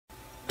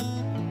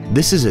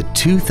This is a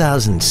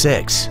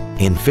 2006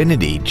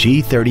 Infiniti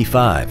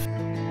G35.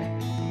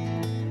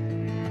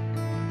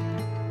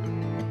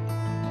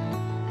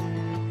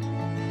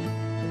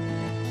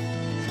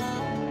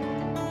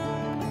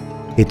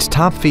 Its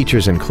top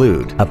features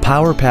include a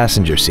power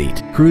passenger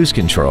seat, cruise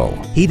control,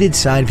 heated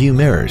side view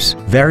mirrors,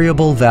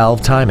 variable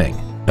valve timing,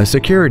 a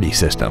security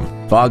system,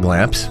 fog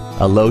lamps,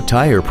 a low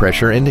tire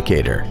pressure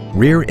indicator,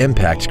 rear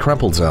impact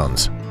crumple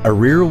zones, a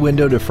rear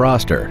window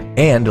defroster,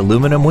 and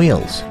aluminum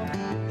wheels.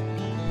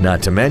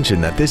 Not to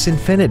mention that this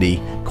Infiniti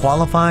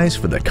qualifies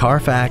for the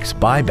Carfax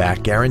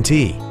buyback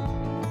guarantee.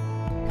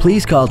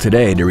 Please call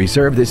today to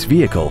reserve this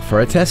vehicle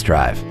for a test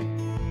drive.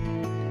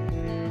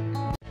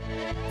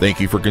 Thank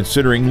you for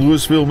considering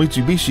Lewisville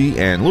Mitsubishi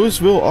and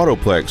Lewisville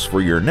Autoplex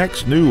for your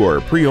next new or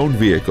pre-owned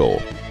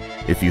vehicle.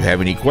 If you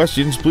have any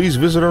questions, please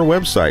visit our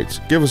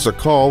websites, give us a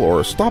call,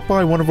 or stop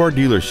by one of our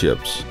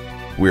dealerships.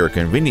 We are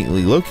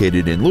conveniently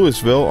located in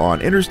Lewisville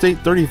on Interstate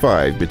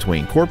 35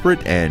 between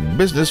Corporate and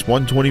Business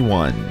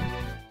 121.